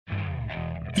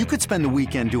You could spend the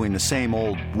weekend doing the same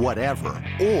old whatever,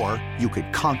 or you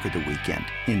could conquer the weekend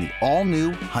in the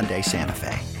all-new Hyundai Santa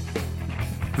Fe.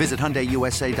 Visit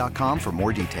HyundaiUSA.com for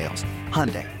more details.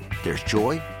 Hyundai, there's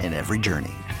joy in every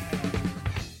journey.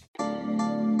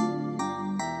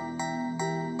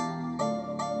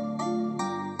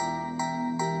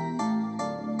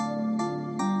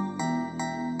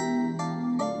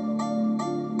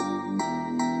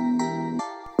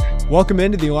 Welcome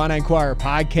into the Illini Inquirer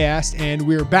podcast, and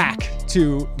we're back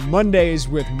to Mondays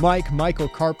with Michael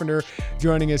Carpenter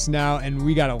joining us now, and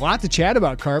we got a lot to chat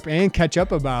about, Carp, and catch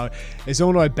up about. As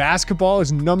Illinois basketball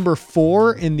is number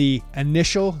 4 in the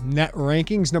initial net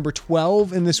rankings, number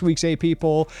 12 in this week's AP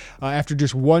poll after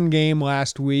just one game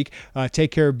last week.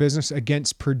 Take care of business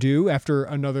against Purdue after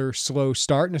another slow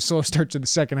start, and a slow start to the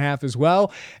second half as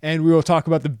well. And we will talk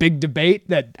about the big debate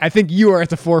that I think you are at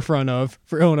the forefront of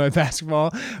for Illinois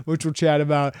basketball, which we'll chat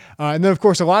about. And then, of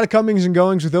course, a lot of comings and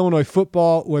goings with Illinois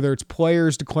football, whether it's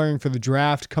players declaring for the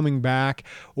draft, coming back,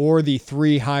 or the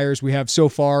 3 hires we have so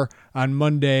far on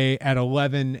Monday at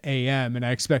 11 a.m. And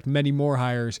I expect many more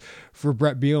hires for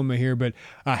Brett Bielema here. But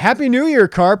Happy New Year,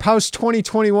 Carp. How's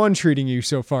 2021 treating you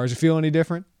so far? Does it feel any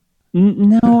different?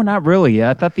 No, not really.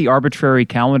 I thought the arbitrary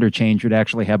calendar change would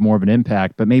actually have more of an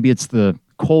impact, but maybe it's the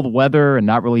cold weather and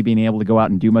not really being able to go out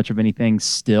and do much of anything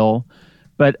still.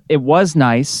 But it was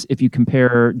nice if you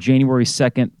compare January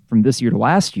 2nd from this year to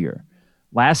last year.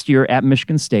 Last year at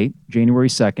Michigan State, January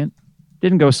 2nd,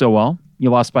 didn't go so well. You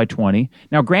lost by 20.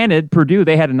 Now, granted, Purdue,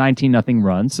 they had a 19-0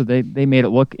 run, so they made it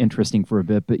look interesting for a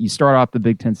bit. But you start off the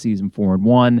Big Ten season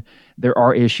 4-1. There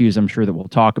are issues I'm sure that we'll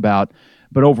talk about.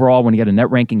 But overall, when you get a net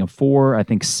ranking of 4, I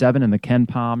think 7 in the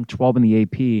KenPom, 12 in the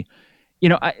AP,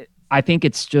 I think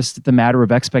it's just the matter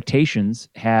of expectations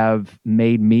have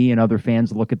made me and other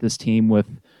fans look at this team with,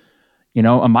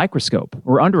 a microscope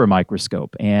or under a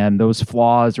microscope. And those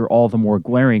flaws are all the more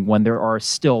glaring when there are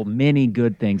still many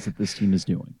good things that this team is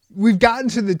doing. We've gotten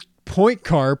to the point,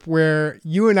 Carp, where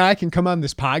you and I can come on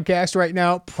this podcast right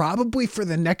now, probably for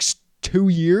the next 2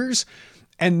 years,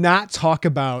 and not talk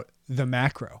about the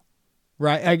macro.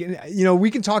 Right.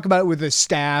 We can talk about it with the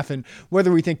staff and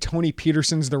whether we think Tony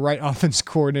Peterson's the right offense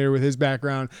coordinator with his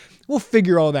background. We'll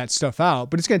figure all that stuff out,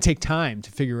 but it's going to take time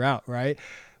to figure out, right?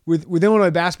 With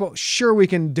Illinois basketball, sure, we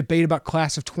can debate about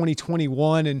class of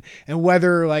 2021 and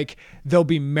whether they'll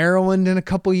be Maryland in a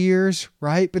couple years,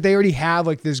 right? But they already have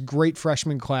this great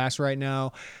freshman class right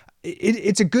now.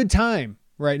 It's a good time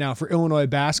right now for Illinois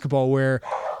basketball where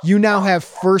you now have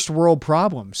first world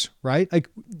problems, right?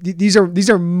 These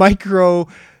are micro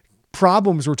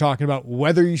problems we're talking about,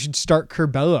 whether you should start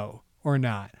Curbelo or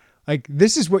not.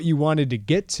 This is what you wanted to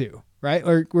get to, right?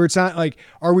 Or where it's not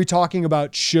are we talking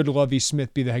about should Lovie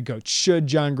Smith be the head coach? Should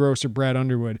John Gross or Brad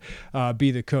Underwood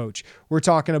be the coach? We're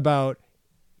talking about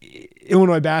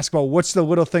Illinois basketball. What's the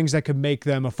little things that could make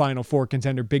them a Final Four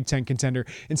contender, Big Ten contender,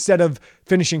 instead of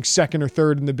finishing 2nd or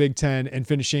 3rd in the Big Ten and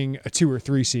finishing a 2 or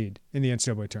 3 seed in the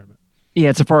NCAA tournament? Yeah,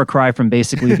 it's a far cry from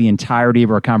basically the entirety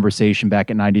of our conversation back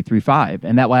at 93.5.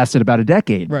 And that lasted about a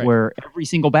decade, right, where every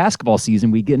single basketball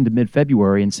season we get into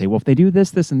mid-February and say, well, if they do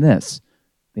this, this, and this,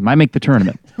 they might make the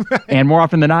tournament. Right. And more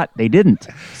often than not, they didn't.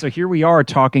 So here we are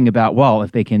talking about, well,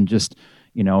 if they can just,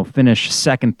 finish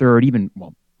 2nd, 3rd, even,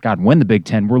 win the Big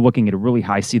Ten, we're looking at a really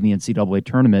high seed in the NCAA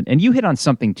tournament. And you hit on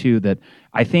something, too, that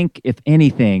I think, if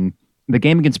anything, the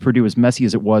game against Purdue, as messy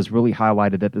as it was, really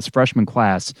highlighted that this freshman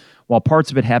class, while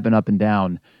parts of it have been up and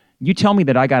down, you tell me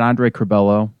that I got Andre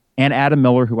Curbelo and Adam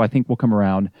Miller, who I think will come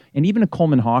around, and even a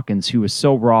Coleman Hawkins, who is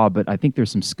so raw, but I think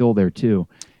there's some skill there, too.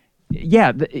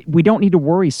 Yeah, we don't need to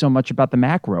worry so much about the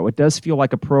macro. It does feel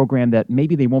like a program that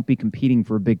maybe they won't be competing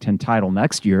for a Big Ten title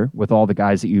next year with all the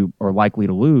guys that you are likely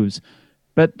to lose,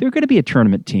 but they're going to be a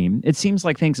tournament team. It seems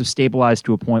like things have stabilized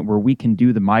to a point where we can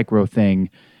do the micro thing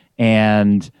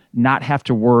and not have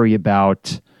to worry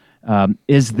about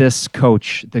is this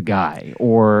coach the guy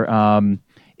or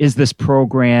is this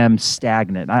program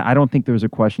stagnant? I don't think those are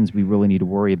questions we really need to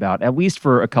worry about, at least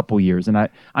for a couple years. And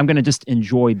I'm going to just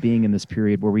enjoy being in this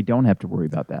period where we don't have to worry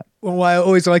about that. Well, I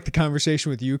always like the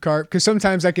conversation with you, Carp, because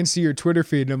sometimes I can see your Twitter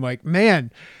feed and I'm like,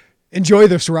 man, enjoy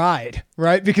this ride,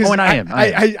 right? Because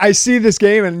I see this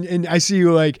game and I see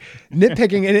you like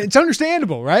nitpicking, and it's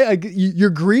understandable, right? Like you're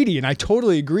greedy, and I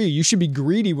totally agree. You should be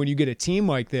greedy when you get a team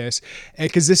like this,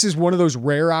 because this is one of those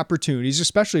rare opportunities,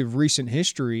 especially of recent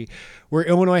history, where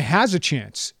Illinois has a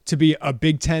chance to be a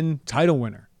Big Ten title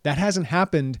winner. That hasn't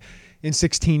happened in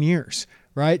 16 years.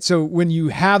 Right. So when you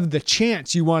have the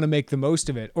chance, you want to make the most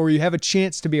of it, or you have a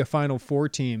chance to be a Final Four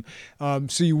team.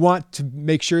 So you want to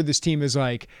make sure this team is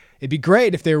like, it'd be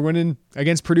great if they were winning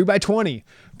against Purdue by 20.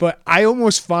 But I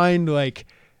almost find like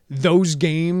those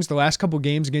games, the last couple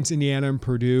games against Indiana and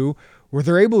Purdue, where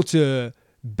they're able to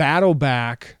battle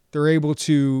back, they're able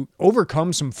to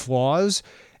overcome some flaws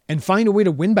and find a way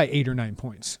to win by 8 or 9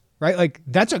 points, right? Like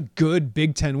that's a good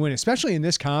Big Ten win, especially in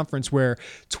this conference where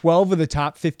 12 of the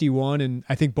top 51, and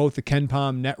I think both the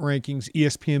KenPom net rankings,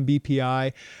 ESPN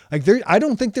BPI, like I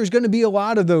don't think there's going to be a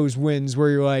lot of those wins where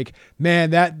you're like, man,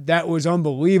 that was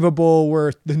unbelievable.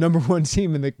 We're the number one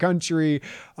team in the country.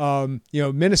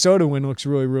 Minnesota win looks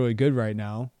really, really good right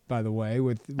now, by the way,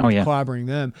 with clobbering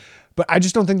them. But I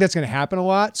just don't think that's going to happen a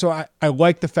lot. So I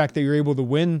like the fact that you're able to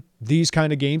win these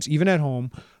kind of games, even at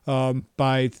home,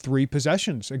 by 3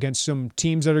 possessions against some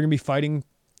teams that are going to be fighting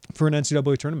for an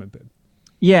NCAA tournament bid.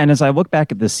 Yeah, and as I look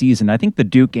back at this season, I think the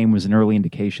Duke game was an early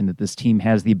indication that this team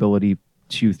has the ability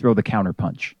to throw the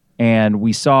counterpunch. And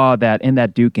we saw that in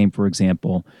that Duke game, for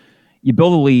example, you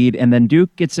build a lead, and then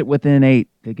Duke gets it within 8.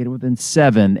 They get it within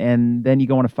 7, and then you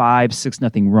go on a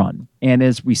 5-6-0 run. And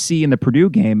as we see in the Purdue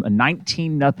game, a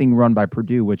 19-0 run by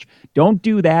Purdue, which don't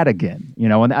do that again.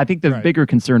 And I think the bigger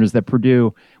concern is that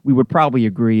Purdue, we would probably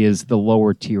agree, is the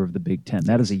lower tier of the Big Ten.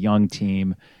 That is a young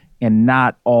team and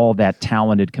not all that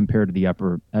talented compared to the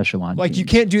upper echelon teams. You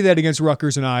can't do that against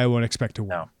Rutgers and Iowa and expect to win.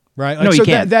 No. Right? No, you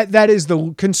can't. That is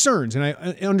the concerns, and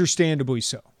understandably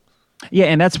so. Yeah,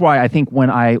 and that's why I think when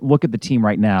I look at the team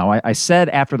right now, I said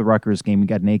after the Rutgers game, we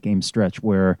got an 8-game stretch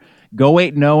where go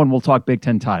 8-0 and we'll talk Big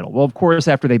Ten title. Well, of course,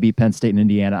 after they beat Penn State and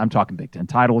Indiana, I'm talking Big Ten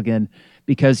title again,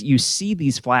 because you see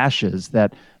these flashes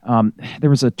that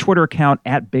there was a Twitter account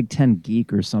at Big Ten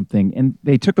Geek or something, and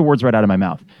they took the words right out of my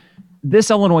mouth. This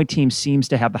Illinois team seems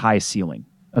to have the highest ceiling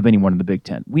of anyone in the Big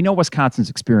Ten. We know Wisconsin's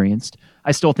experienced.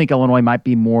 I still think Illinois might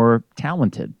be more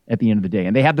talented at the end of the day.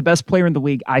 And they have the best player in the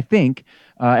league, I think,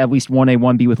 at least 1A,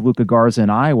 1B with Luka Garza in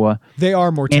Iowa. They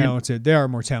are more talented. They are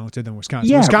more talented than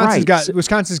Wisconsin. Yeah,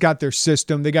 Wisconsin's got their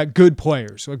system. They got good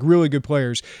players, like really good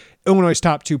players. Illinois'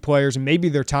 top 2 players, and maybe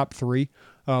their top 3,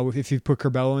 if you put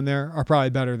Curbelo in there, are probably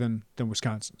better than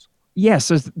Wisconsin's. Yeah,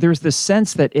 so there's this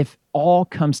sense that if all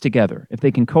comes together, if they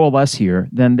can coalesce here,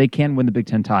 then they can win the Big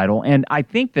Ten title. And I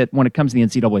think that when it comes to the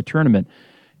NCAA tournament,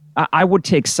 I would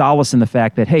take solace in the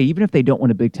fact that, hey, even if they don't win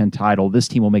a Big Ten title, this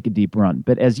team will make a deep run.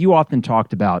 But as you often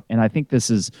talked about, and I think this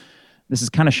has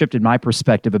kind of shifted my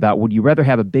perspective about, would you rather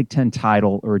have a Big Ten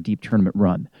title or a deep tournament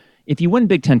run? If you win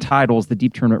Big Ten titles, the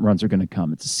deep tournament runs are going to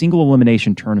come. It's a single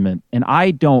elimination tournament. And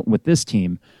I don't, with this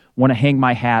team, want to hang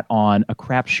my hat on a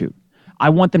crapshoot. I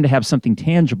want them to have something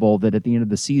tangible that at the end of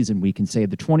the season we can say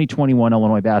the 2021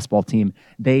 Illinois basketball team,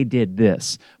 they did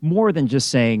this. More than just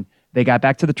saying they got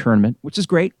back to the tournament, which is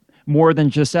great. More than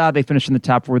just, they finished in the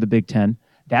top 4 of the Big Ten.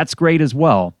 That's great as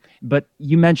well. But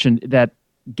you mentioned that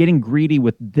getting greedy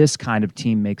with this kind of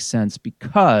team makes sense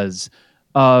because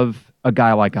of a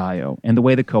guy like Ayo and the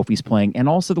way that Kofi's playing and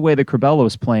also the way that Curbelo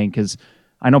is playing, because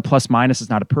I know plus minus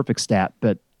is not a perfect stat,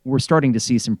 but we're starting to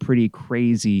see some pretty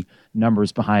crazy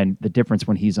numbers behind the difference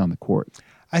when he's on the court.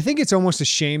 I think it's almost a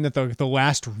shame that the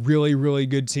last really, really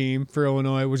good team for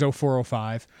Illinois was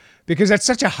 04-05 because that's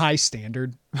such a high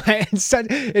standard.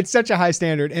 It's such a high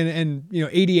standard. And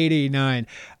 88, 89.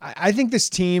 I think this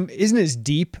team isn't as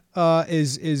deep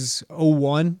as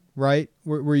 01, right?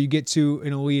 Where you get to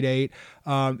an Elite 8.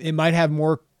 It might have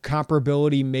more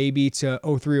comparability maybe to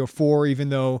 03-04, even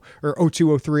though, or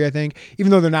 02-03, I think,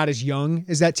 even though they're not as young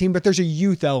as that team, but there's a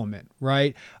youth element,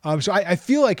 right? So I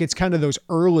feel like it's kind of those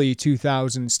early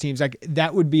 2000s teams. Like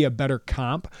that would be a better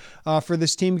comp for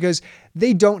this team because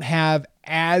they don't have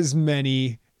as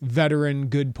many veteran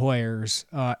good players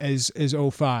as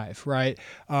 05, right?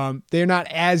 They're not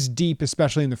as deep,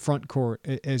 especially in the front court,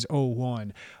 as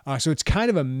 01. So it's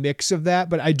kind of a mix of that,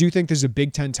 but I do think there's a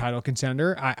Big Ten title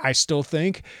contender. I still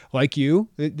think, like you,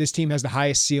 this team has the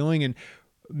highest ceiling and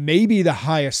maybe the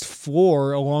highest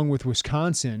floor along with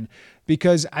Wisconsin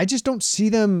because I just don't see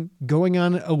them going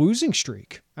on a losing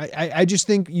streak. I just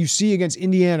think you see against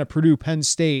Indiana, Purdue, Penn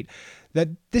State, that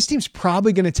this team's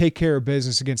probably going to take care of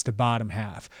business against the bottom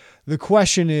half. The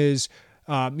question is,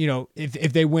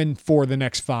 if they win 4 of the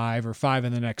next 5 or 5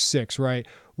 in the next 6, right?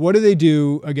 What do they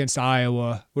do against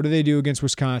Iowa? What do they do against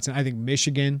Wisconsin? I think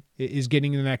Michigan is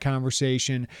getting in that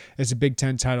conversation as a Big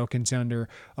Ten title contender.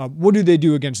 What do they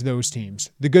do against those teams?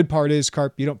 The good part is,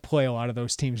 Carp, you don't play a lot of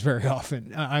those teams very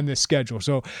often on this schedule.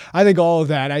 So I think all of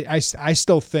that, I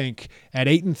still think at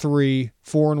 8-3,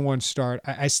 4-1 start,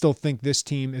 I still think this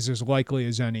team is as likely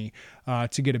as any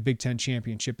to get a Big Ten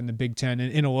championship in the Big Ten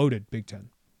and in a loaded Big Ten.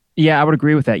 Yeah, I would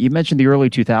agree with that. You mentioned the early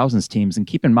 2000s teams, and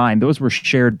keep in mind, those were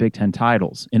shared Big Ten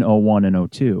titles in 01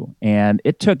 and 02. And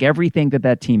it took everything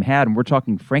that team had, and we're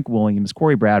talking Frank Williams,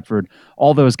 Corey Bradford,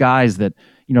 all those guys that,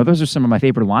 those are some of my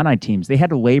favorite Illini teams. They had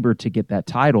to labor to get that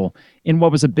title in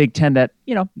what was a Big Ten that,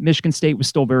 Michigan State was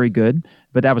still very good,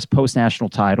 but that was post-national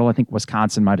title. I think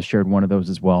Wisconsin might have shared one of those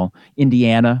as well.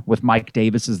 Indiana, with Mike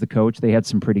Davis as the coach, they had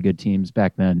some pretty good teams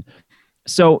back then.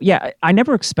 So, yeah, I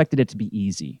never expected it to be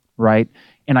easy, right?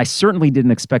 And I certainly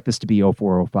didn't expect this to be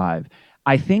 04-05.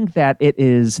 I think that it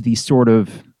is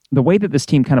the way that this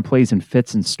team kind of plays in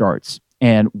fits and starts.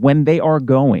 And when they are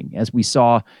going, as we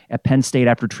saw at Penn State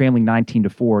after trailing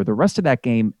 19-4, the rest of that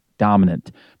game,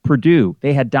 dominant. Purdue,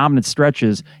 they had dominant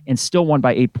stretches and still won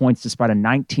by 8 points despite a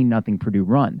 19-0 Purdue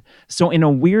run. So in a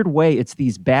weird way, it's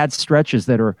these bad stretches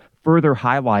that are further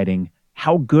highlighting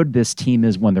how good this team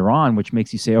is when they're on, which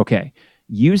makes you say, okay,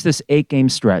 use this 8-game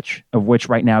stretch, of which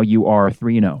right now you are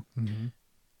 3-0. Mm-hmm.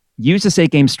 Use this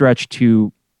 8-game stretch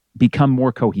to become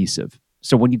more cohesive.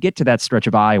 So when you get to that stretch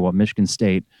of Iowa, Michigan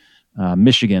State,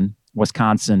 Michigan,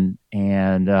 Wisconsin,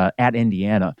 and at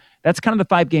Indiana, that's kind of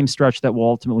the 5-game stretch that will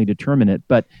ultimately determine it.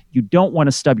 But you don't want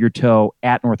to stub your toe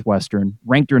at Northwestern.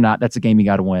 Ranked or not, that's a game you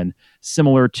got to win.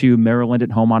 Similar to Maryland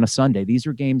at home on a Sunday. These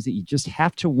are games that you just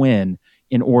have to win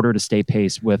in order to stay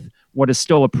pace with what is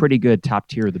still a pretty good top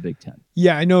tier of the Big Ten.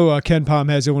 Yeah, I know Ken Pom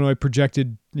has Illinois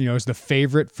projected, as the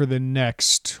favorite for the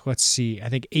next, I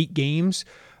think 8 games.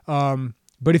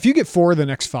 But if you get 4 of the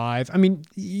next 5,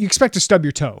 you expect to stub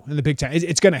your toe in the Big Ten.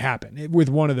 It's going to happen with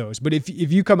one of those. But if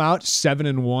you come out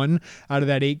 7-1 out of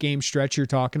that 8-game stretch you're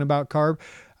talking about, Carb,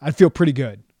 I'd feel pretty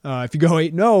good. If you go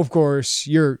 8-0, of course,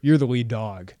 you're the lead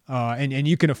dog, and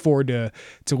you can afford to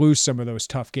lose some of those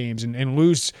tough games and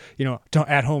lose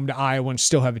at home to Iowa and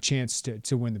still have a chance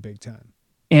to win the Big Ten.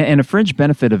 And a fringe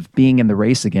benefit of being in the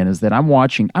race again is that I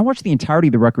watched the entirety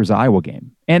of the Rutgers-Iowa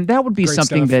game. And that would be great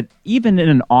something stuff. That even in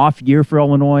an off year for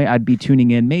Illinois, I'd be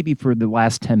tuning in maybe for the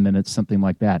last 10 minutes, something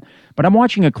like that. But I'm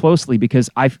watching it closely because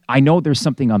I know there's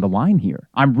something on the line here.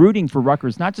 I'm rooting for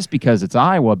Rutgers, not just because it's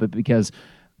Iowa, but because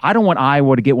I don't want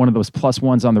Iowa to get one of those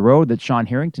 +1s on the road that Sean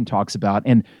Harrington talks about.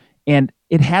 And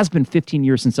it has been 15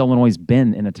 years since Illinois has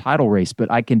been in a title race, but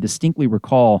I can distinctly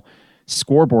recall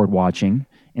scoreboard watching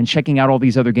and checking out all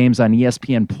these other games on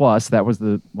ESPN Plus, that was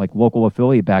the local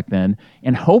affiliate back then,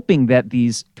 and hoping that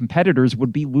these competitors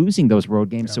would be losing those road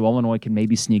games so Illinois can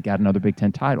maybe sneak out another Big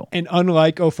Ten title. And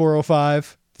unlike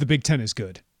 04-05, the Big Ten is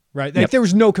good, right? There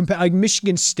was no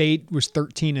Michigan State was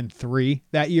 13-3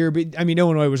 that year, but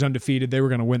Illinois was undefeated. They were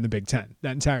going to win the Big Ten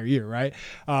that entire year, right?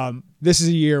 This is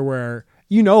a year where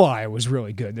Iowa's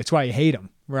really good. That's why you hate them.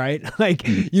 Right?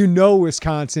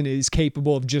 Wisconsin is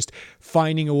capable of just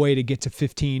finding a way to get to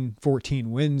 15, 14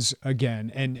 wins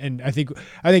again. And I think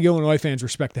Illinois fans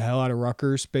respect the hell out of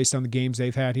Rutgers based on the games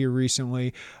they've had here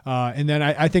recently. And then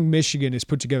I think Michigan has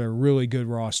put together a really good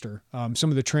roster.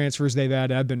 Some of the transfers they've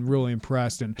had, I've been really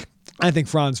impressed. And I think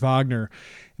Franz Wagner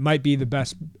might be the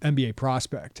best NBA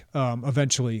prospect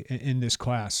eventually in this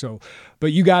class. So,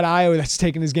 but you got Iowa that's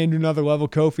taking his game to another level.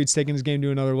 Kofi's taking his game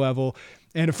to another level.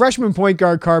 And a freshman point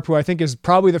guard, Carp, who I think is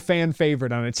probably the fan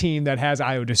favorite on a team that has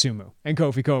Ayo Dosunmu and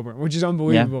Kofi Cockburn, which is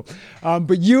unbelievable. Yeah.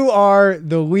 But you are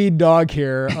the lead dog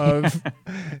here of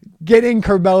getting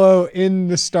Curbelo in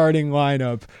the starting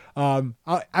lineup.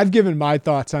 I've given my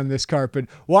thoughts on this, Carp, but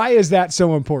why is that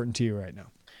so important to you right now?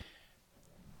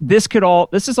 This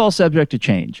is all subject to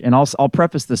change. And I'll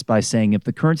preface this by saying if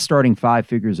the current starting 5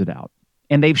 figures it out,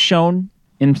 and they've shown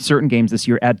in certain games this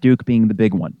year, at Duke being the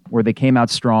big one, where they came out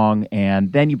strong,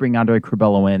 and then you bring Andre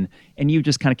Curbelo in, and you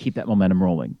just kind of keep that momentum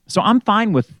rolling. So I'm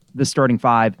fine with the starting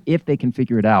 5 if they can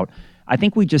figure it out. I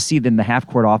think we just see that in the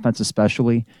half-court offense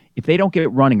especially, if they don't get it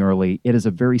running early, it is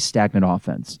a very stagnant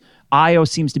offense. Ayo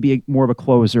seems to be more of a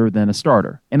closer than a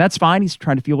starter, and that's fine. He's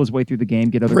trying to feel his way through the game,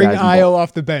 get other guys involved. Bring Ayo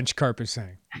off the bench, Carp is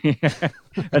saying.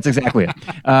 That's exactly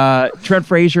it. Trent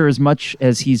Frazier, as much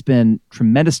as he's been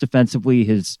tremendous defensively,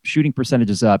 his shooting percentage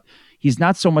is up. He's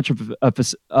not so much of a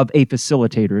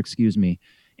facilitator,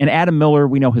 And Adam Miller,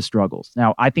 we know his struggles.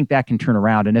 Now, I think that can turn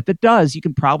around, and if it does, you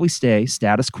can probably stay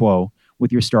status quo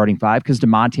with your starting 5 because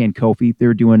DeMonte and Kofi,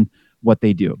 they're doing what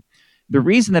they do. The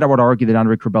reason that I would argue that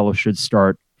Andre Curbelo should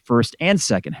start first and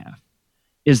second half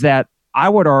is that I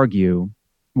would argue,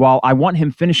 while I want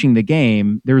him finishing the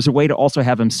game, there's a way to also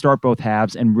have him start both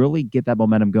halves and really get that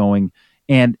momentum going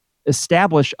and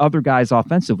establish other guys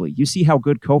offensively. You see how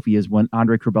good Kofi is when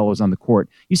Andre Curbelo is on the court.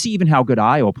 You see even how good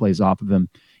Ayo plays off of him,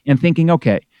 and thinking,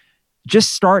 okay,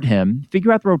 just start him,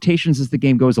 figure out the rotations as the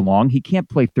game goes along. He can't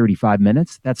play 35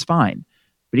 minutes. That's fine.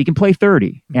 But he can play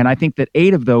 30. And I think that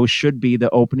 8 of those should be the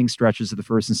opening stretches of the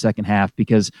first and second half,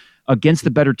 because against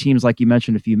the better teams, like you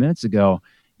mentioned a few minutes ago,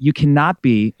 you cannot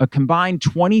be a combined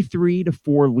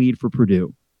 23-4 lead for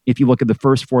Purdue if you look at the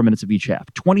first 4 minutes of each half.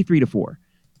 23-4.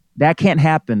 That can't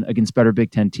happen against better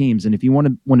Big Ten teams. And if you want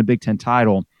to win a Big Ten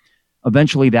title,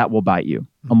 eventually that will bite you,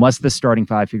 unless the starting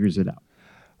five figures it out.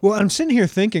 Well, I'm sitting here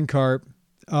thinking, Carp,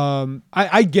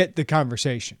 I get the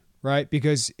conversation, right?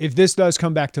 Because if this does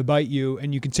come back to bite you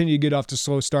and you continue to get off to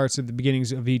slow starts at the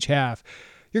beginnings of each half,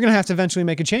 you're going to have to eventually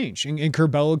make a change. And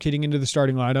Curbelo getting into the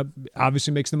starting lineup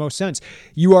obviously makes the most sense.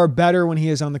 You are better when he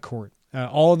is on the court.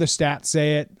 All of the stats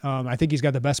say it. I think he's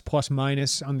got the best plus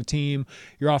minus on the team.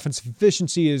 Your offensive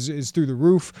efficiency is through the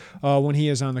roof when he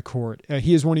is on the court.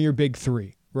 He is one of your big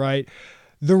three, right?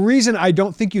 The reason I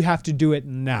don't think you have to do it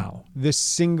now, this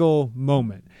single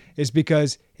moment, is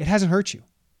because it hasn't hurt you,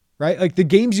 right? Like the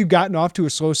games you've gotten off to a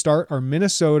slow start are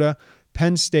Minnesota,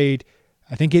 Penn State,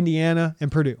 I think Indiana,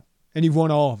 and Purdue. And you've won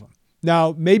all of them.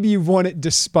 Now, maybe you've won it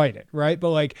despite it, right?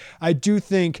 But like, I do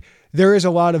think there is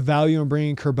a lot of value in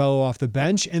bringing Curbelo off the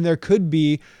bench, and there could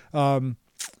be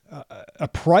a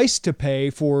price to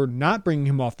pay for not bringing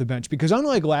him off the bench. Because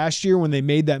unlike last year when they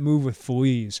made that move with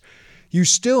Feliz, you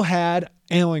still had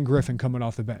Alan Griffin coming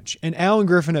off the bench. And Alan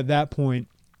Griffin at that point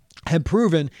had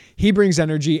proven he brings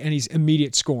energy and he's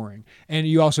immediate scoring. And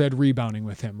you also had rebounding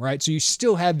with him, right? So you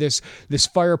still had this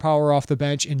firepower off the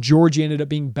bench, and Georgie ended up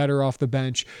being better off the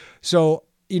bench. So,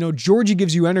 Georgie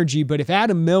gives you energy, but if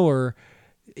Adam Miller,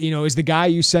 is the guy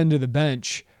you send to the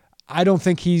bench, I don't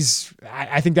think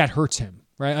I think that hurts him.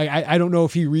 Right? I don't know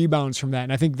if he rebounds from that.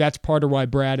 And I think that's part of why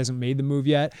Brad hasn't made the move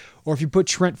yet. Or if you put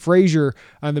Trent Frazier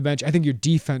on the bench, I think your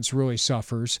defense really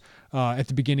suffers at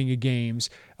the beginning of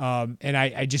games. And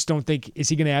I just don't think, is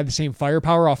he going to add the same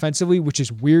firepower offensively, which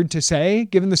is weird to say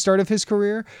given the start of his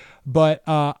career. But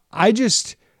I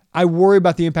worry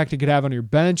about the impact it could have on your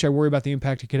bench. I worry about the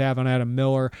impact it could have on Adam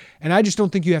Miller. And I just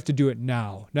don't think you have to do it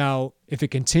now. Now, if it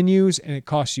continues and it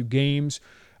costs you games,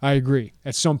 I agree.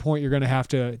 At some point, you're going to have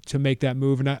to make that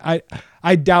move. And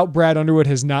I doubt Brad Underwood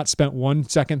has not spent 1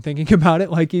 second thinking about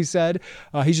it, like he said.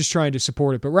 He's just trying to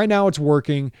support it. But right now it's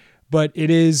working. But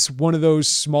it is one of those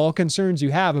small concerns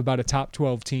you have about a top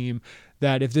 12 team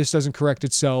that if this doesn't correct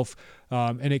itself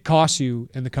and it costs you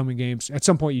in the coming games, at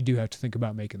some point you do have to think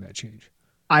about making that change.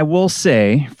 I will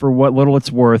say, for what little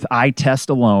it's worth, eye test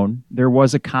alone, there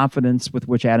was a confidence with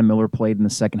which Adam Miller played in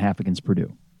the second half against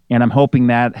Purdue. And I'm hoping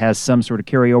that has some sort of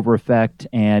carryover effect.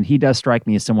 And he does strike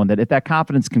me as someone that if that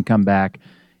confidence can come back,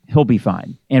 he'll be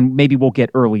fine. And maybe we'll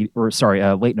get late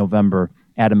November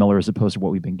Adam Miller as opposed to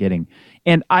what we've been getting.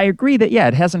 And I agree that,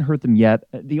 it hasn't hurt them yet.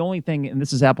 The only thing, and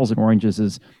this is apples and oranges,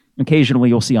 is occasionally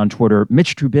you'll see on Twitter,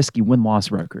 Mitch Trubisky win-loss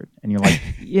record. And you're like,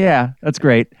 yeah, that's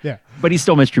great. Yeah. But he's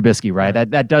still Mitch Trubisky, right?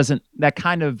 That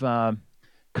kind of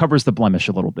covers the blemish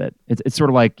a little bit. It's sort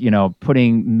of like,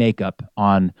 putting makeup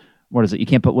on, what is it? You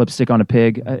can't put lipstick on a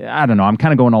pig. I don't know. I'm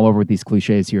kind of going all over with these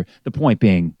cliches here. The point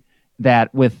being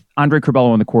that with Andre Curbelo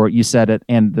on the court, you said it,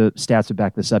 and the stats would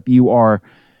back this up. You are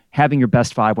having your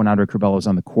best five when Andre Curbelo is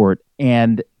on the court.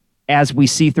 And as we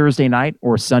see Thursday night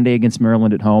or Sunday against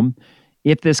Maryland at home,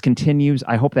 if this continues,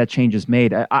 I hope that change is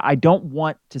made. I don't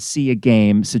want to see a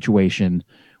game situation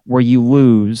where you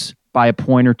lose by a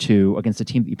point or two against a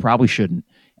team that you probably shouldn't.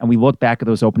 And we look back at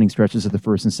those opening stretches of the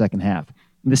first and second half.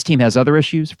 This team has other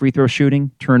issues, free throw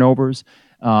shooting, turnovers.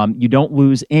 You don't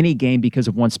lose any game because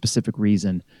of one specific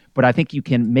reason. But I think you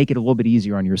can make it a little bit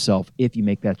easier on yourself if you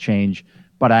make that change.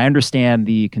 But I understand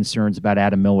the concerns about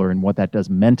Adam Miller and what that does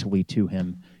mentally to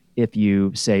him if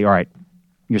you say, all right,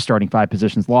 you're starting five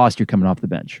positions lost, you're coming off the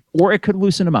bench. Or it could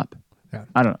loosen him up. Yeah.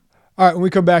 I don't know. All right, when we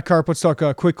come back, Carp, let's talk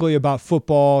quickly about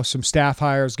football, some staff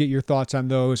hires, get your thoughts on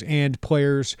those, and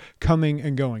players coming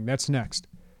and going. That's next.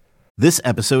 This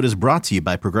episode is brought to you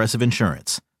by Progressive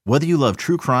Insurance. Whether you love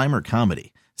true crime or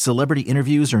comedy, celebrity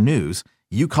interviews or news,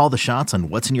 you call the shots on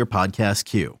what's in your podcast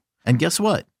queue. And guess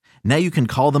what? Now you can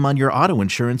call them on your auto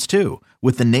insurance too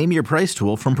with the Name Your Price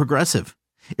tool from Progressive.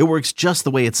 It works just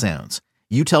the way it sounds.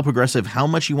 You tell Progressive how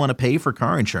much you want to pay for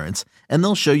car insurance, and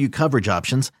they'll show you coverage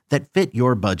options that fit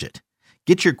your budget.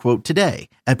 Get your quote today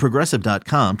at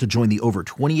Progressive.com to join the over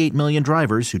 28 million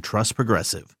drivers who trust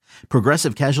Progressive.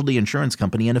 Progressive Casualty Insurance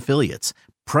Company and Affiliates.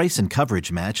 Price and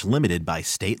coverage match limited by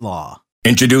state law.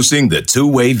 Introducing the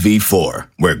Two-Way V4,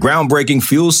 where groundbreaking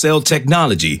fuel cell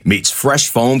technology meets fresh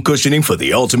foam cushioning for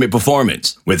the ultimate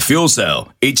performance. With fuel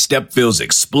cell, each step feels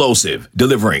explosive,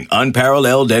 delivering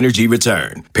unparalleled energy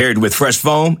return. Paired with fresh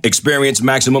foam, experience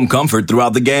maximum comfort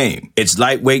throughout the game. Its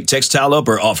lightweight textile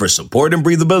upper offers support and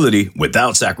breathability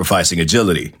without sacrificing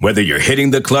agility. Whether you're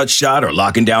hitting the clutch shot or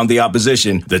locking down the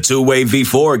opposition, the Two-Way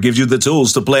V4 gives you the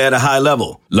tools to play at a high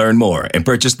level. Learn more and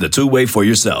purchase the Two-Way for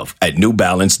yourself at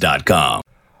NewBalance.com.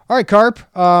 All right, Carp.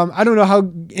 I don't know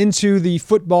how into the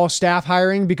football staff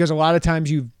hiring, because a lot of times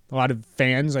you've A lot of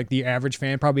fans, like the average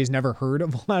fan, probably has never heard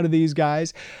of a lot of these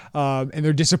guys. And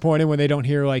they're disappointed when they don't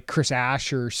hear like Chris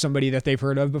Ash or somebody that they've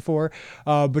heard of before.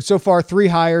 But so far, 3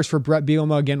 hires for Brett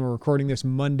Bielema. Again, we're recording this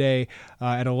Monday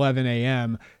at 11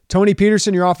 a.m. Tony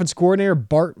Peterson, your offensive coordinator,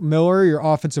 Bart Miller, your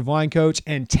offensive line coach,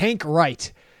 and Tank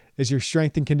Wright is your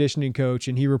strength and conditioning coach,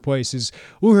 and he replaces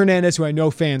Lou Hernandez, who I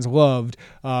know fans loved,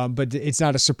 but it's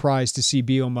not a surprise to see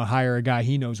Bielema hire a guy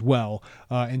he knows well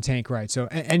in Tank Wright. So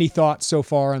any thoughts so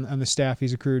far on the staff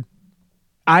he's accrued?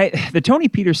 The Tony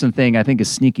Peterson thing I think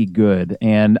is sneaky good,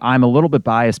 and I'm a little bit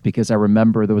biased because I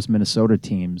remember those Minnesota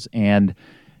teams, and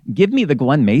give me the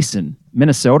Glenn Mason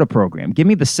Minnesota program. Give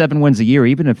me the 7 wins a year,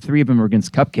 even if 3 of them are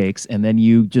against cupcakes, and then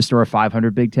you just are a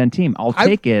 500 Big Ten team. I'll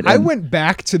take it. I went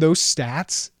back to those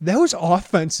stats. Those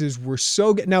offenses were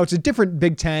so good. Now, it's a different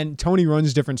Big Ten. Tony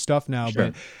runs different stuff now,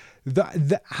 sure.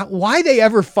 But why they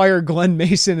ever fired Glenn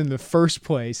Mason in the first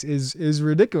place is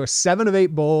ridiculous. 7 of 8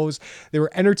 bowls. They were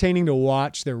entertaining to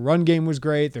watch. Their run game was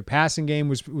great. Their passing game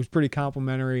was pretty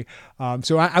complimentary.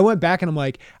 So I went back and I'm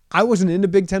like, I wasn't into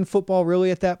Big Ten football really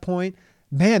at that point.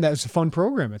 Man, that was a fun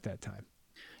program at that time.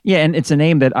 Yeah, and it's a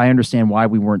name that I understand why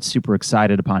we weren't super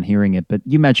excited upon hearing it, but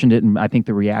you mentioned it in, I think,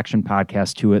 the reaction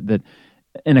podcast to it, that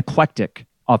an eclectic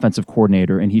offensive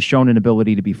coordinator, and he's shown an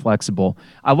ability to be flexible.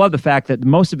 I love the fact that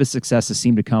most of his successes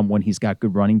seem to come when he's got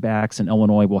good running backs, and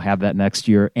Illinois will have that next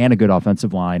year, and a good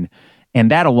offensive line.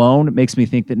 And that alone makes me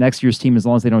think that next year's team, as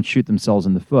long as they don't shoot themselves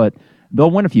in the foot,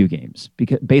 they'll win a few games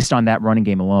because based on that running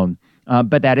game alone.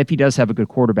 But that if he does have a good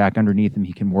quarterback underneath him,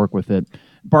 he can work with it.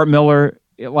 Bart Miller,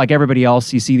 like everybody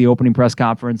else, you see the opening press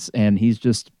conference, and he's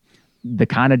just the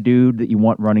kind of dude that you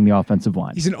want running the offensive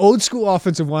line. He's an old school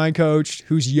offensive line coach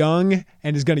who's young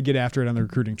and is going to get after it on the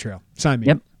recruiting trail. Sign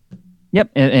me.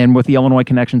 Yep. And with the Illinois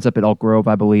connections up at Elk Grove,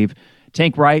 I believe.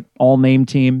 Tank Wright, all name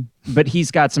team, but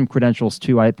he's got some credentials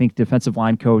too. I think defensive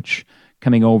line coach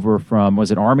coming over from,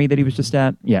 was it Army that he was just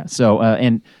at? Yeah. So,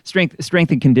 and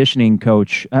strength and conditioning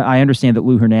coach. I understand that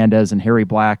Lou Hernandez and Harry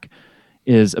Black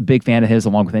is a big fan of his,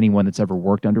 along with anyone that's ever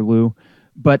worked under Lou.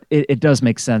 But it does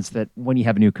make sense that when you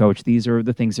have a new coach, these are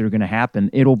the things that are going to happen.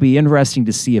 It'll be interesting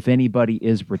to see if anybody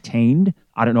is retained.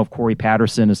 I don't know if Corey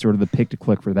Patterson is sort of the pick to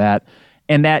click for that.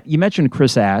 And that you mentioned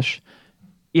Chris Ash,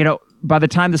 by the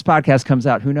time this podcast comes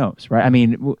out, who knows, right? I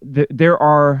mean, there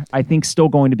are, I think, still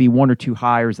going to be 1 or 2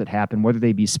 hires that happen, whether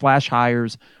they be splash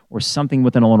hires or something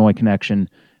with an Illinois connection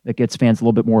that gets fans a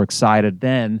little bit more excited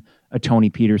than a Tony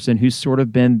Peterson, who's sort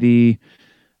of been the,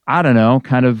 I don't know,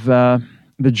 kind of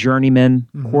the journeyman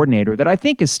coordinator that I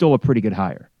think is still a pretty good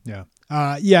hire. Yeah.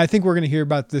 I think we're going to hear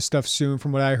about this stuff soon.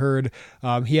 From what I heard,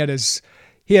 he had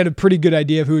a pretty good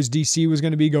idea of who his DC was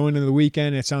going to be going into the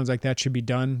weekend. It sounds like that should be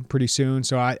done pretty soon.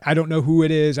 So I don't know who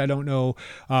it is. I don't know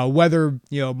whether,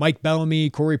 Mike Bellamy,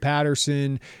 Corey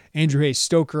Patterson, Andrew Hayes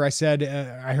Stoker,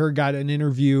 I heard got an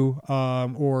interview,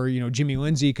 or, Jimmy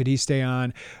Lindsay, could he stay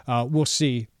on? We'll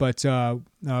see. But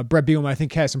Brett Bielema, I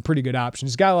think, has some pretty good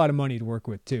options. He's got a lot of money to work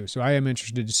with too. So I am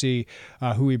interested to see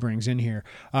who he brings in here.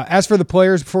 As for the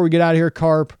players, before we get out of here,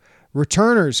 Carp,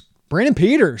 returners, Brandon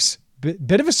Peters.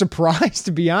 Bit of a surprise,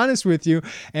 to be honest with you.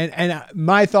 And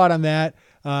my thought on that,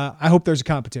 I hope there's a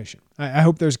competition. I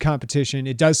hope there's a competition.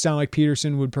 It does sound like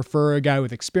Peterson would prefer a guy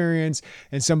with experience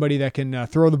and somebody that can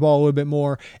throw the ball a little bit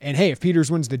more. And hey, if Peters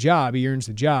wins the job, he earns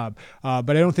the job. But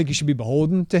I don't think you should be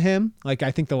beholden to him. Like I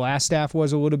think the last staff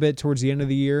was a little bit towards the end of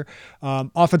the year.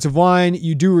 Offensive line,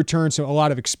 you do return a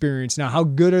lot of experience. Now, how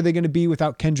good are they going to be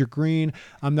without Kendrick Green?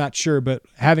 I'm not sure, but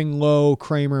having Lowe,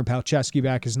 Kramer, and Palczewski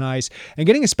back is nice. And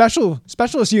getting a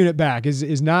specialist unit back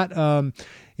is not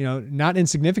not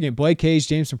insignificant. Blake Hayes,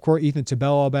 James McCourt, Ethan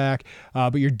Tabell all back.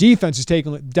 But your defense is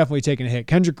definitely taking a hit.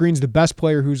 Kendrick Green's the best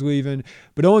player who's leaving.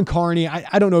 But Owen Carney,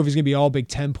 I don't know if he's going to be all Big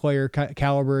Ten player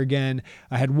caliber again.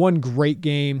 I had one great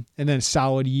game and then a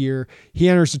solid year. He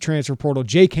enters the transfer portal.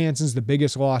 Jake Hansen's the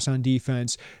biggest loss on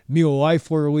defense. Emil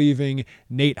Leifler leaving.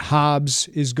 Nate Hobbs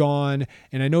is gone.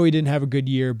 And I know he didn't have a good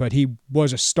year, but he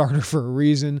was a starter for a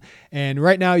reason. And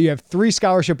right now you have 3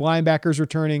 scholarship linebackers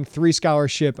returning, 3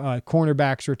 scholarship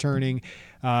cornerbacks returning,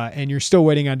 and you're still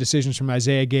waiting on decisions from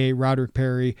Isaiah Gay, Roderick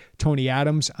Perry, Tony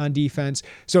Adams on defense.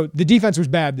 So the defense was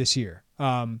bad this year.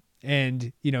 And,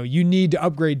 you need to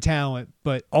upgrade talent,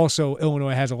 but also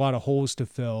Illinois has a lot of holes to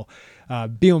fill.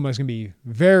 Bielema is going to be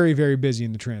very, very busy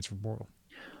in the transfer portal.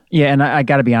 Yeah, and I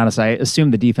got to be honest, I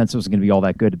assumed the defense was going to be all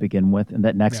that good to begin with, and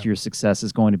that next year's success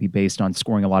is going to be based on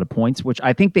scoring a lot of points, which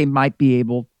I think they might be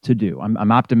able to do.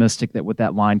 I'm optimistic that with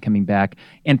that line coming back.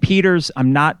 And Peters,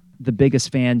 I'm not the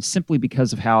biggest fan simply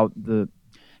because of how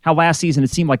last season it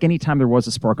seemed like anytime there was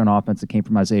a spark on offense, it came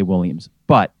from Isaiah Williams.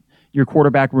 But your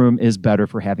quarterback room is better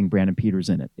for having Brandon Peters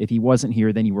in it. If he wasn't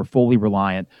here, then you were fully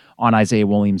reliant on Isaiah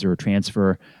Williams or a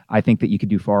transfer. I think that you could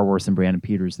do far worse than Brandon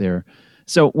Peters there.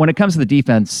 So when it comes to the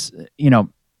defense,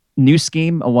 new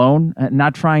scheme alone,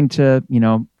 not trying to,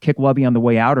 kick Lovie on the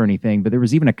way out or anything, but there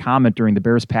was even a comment during the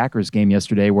Bears-Packers game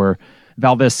yesterday where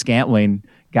Valdez-Scantling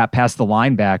got past the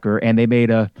linebacker and they made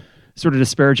a sort of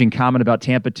disparaging comment about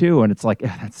Tampa too. And it's like,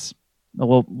 that's a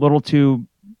little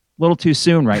too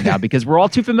soon right now because we're all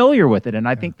too familiar with it. And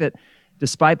I think that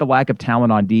despite the lack of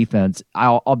talent on defense,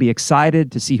 I'll be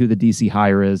excited to see who the DC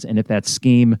hire is. And if that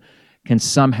scheme can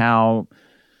somehow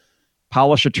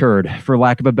polish a turd, for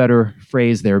lack of a better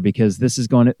phrase there, because this is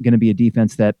going to be a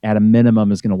defense that at a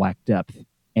minimum is going to lack depth.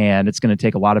 And it's going to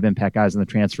take a lot of impact guys in the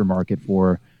transfer market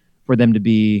for them to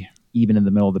be even in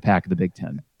the middle of the pack of the Big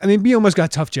Ten. I mean, Bielema's got a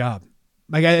tough job.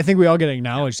 Like, I think we all got to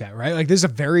acknowledge that, right? Like, this is a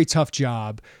very tough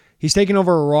job. He's taken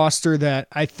over a roster that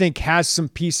I think has some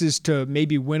pieces to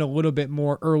maybe win a little bit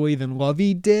more early than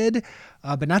Lovie did,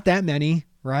 but not that many,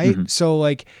 right? Mm-hmm. So,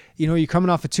 like, you're coming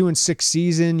off a 2-6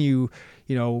 season. You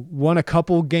won a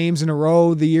couple games in a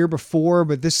row the year before,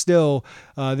 but this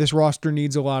roster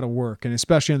needs a lot of work, and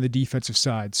especially on the defensive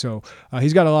side. So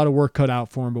he's got a lot of work cut out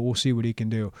for him, but we'll see what he can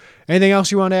do. Anything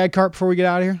else you want to add, Carp, before we get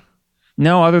out of here?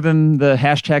 No, other than the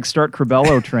hashtag Start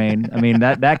Curbelo train. I mean,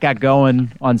 that got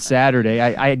going on Saturday.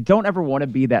 I don't ever want to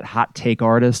be that hot take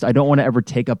artist. I don't want to ever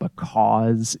take up a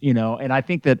cause, and I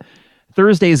think that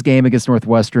Thursday's game against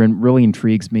Northwestern really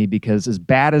intrigues me because as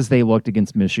bad as they looked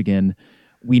against Michigan,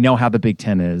 we know how the Big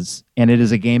Ten is, and it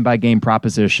is a game-by-game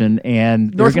proposition,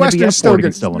 and Northwestern's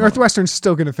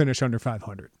still going to finish under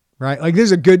 500, right? Like, this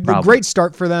is a great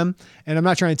start for them, and I'm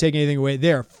not trying to take anything away.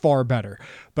 They're far better,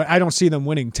 but I don't see them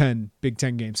winning 10 Big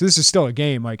Ten games. So this is still a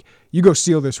game. Like, you go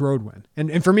steal this road win.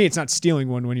 And for me, it's not stealing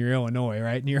one when you're Illinois,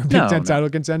 right? And you're a Big Ten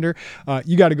title contender.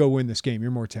 You got to go win this game.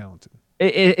 You're more talented.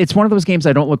 It's one of those games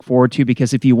I don't look forward to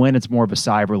because if you win, it's more of a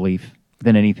sigh of relief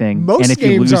than anything. Most and if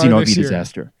games you lose, it'd be a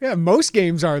disaster. Yeah, most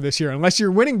games are this year, unless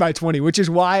you're winning by 20, which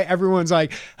is why everyone's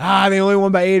like, they only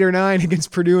won by 8 or 9 against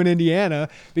Purdue and Indiana,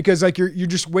 because like you're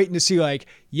just waiting to see like,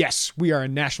 yes, we are a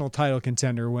national title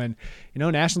contender when,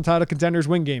 national title contenders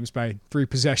win games by 3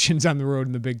 possessions on the road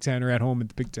in the Big Ten or at home in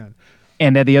the Big Ten.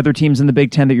 And that the other teams in the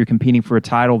Big Ten that you're competing for a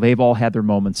title, they've all had their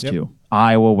moments too.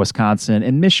 Iowa, Wisconsin,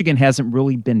 and Michigan hasn't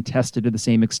really been tested to the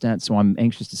same extent, so I'm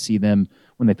anxious to see them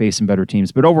when they face some better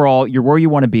teams. But overall, you're where you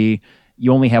want to be.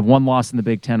 You only have 1 loss in the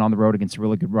Big Ten on the road against a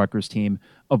really good Rutgers team.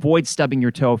 Avoid stubbing your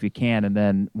toe if you can, and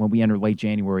then when we enter late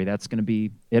January, that's going to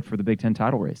be it for the Big Ten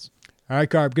title race. All right,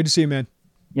 Carp, good to see you, man.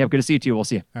 Yeah, good to see you too. We'll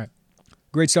see you. All right.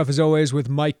 Great stuff as always with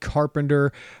Mike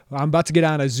Carpenter. I'm about to get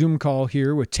on a Zoom call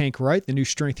here with Tank Wright, the new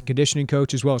strength and conditioning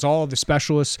coach, as well as all of the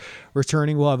specialists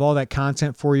returning. We'll have all that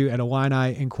content for you at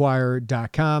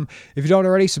IlliniInquirer.com. If you don't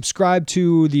already, subscribe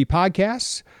to the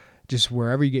podcast. Just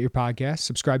wherever you get your podcasts,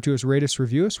 subscribe to us, rate us,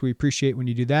 review us. We appreciate when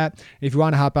you do that. And if you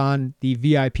want to hop on the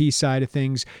VIP side of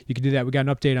things, you can do that. We got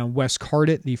an update on Wes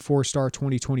Cardit, the 4-star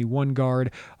 2021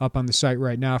 guard, up on the site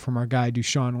right now from our guy,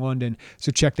 Dushawn London.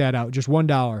 So check that out. Just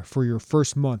 $1 for your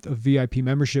first month of VIP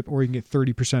membership, or you can get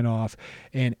 30% off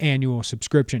an annual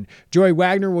subscription. Joey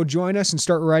Wagner will join us and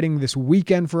start writing this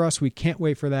weekend for us. We can't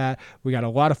wait for that. We got a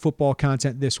lot of football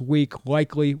content this week,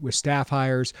 likely with staff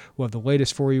hires. We'll have the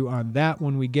latest for you on that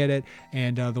when we get it.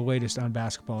 And the latest on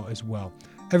basketball as well.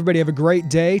 Everybody have a great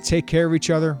day. Take care of each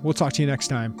other. We'll talk to you next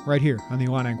time right here on the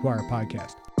Illini Inquirer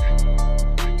podcast.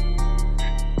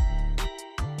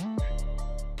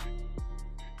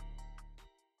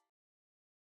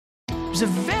 There's a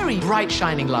very bright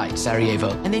shining light, Sarajevo,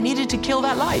 and they needed to kill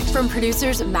that light. From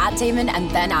producers Matt Damon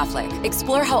and Ben Affleck,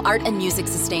 explore how art and music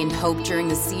sustained hope during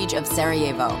the siege of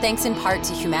Sarajevo, thanks in part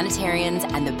to humanitarians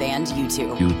and the band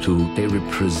U2. U2, they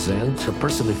represent a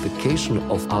personification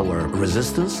of our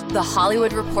resistance. The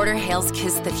Hollywood Reporter hails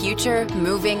Kiss the Future,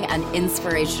 moving and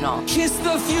inspirational. Kiss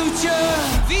the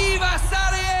future! Viva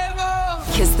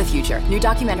Sarajevo! Kiss the Future, new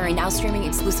documentary now streaming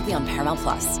exclusively on Paramount+.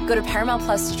 Go to Paramount+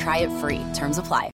 to try it free. Terms apply.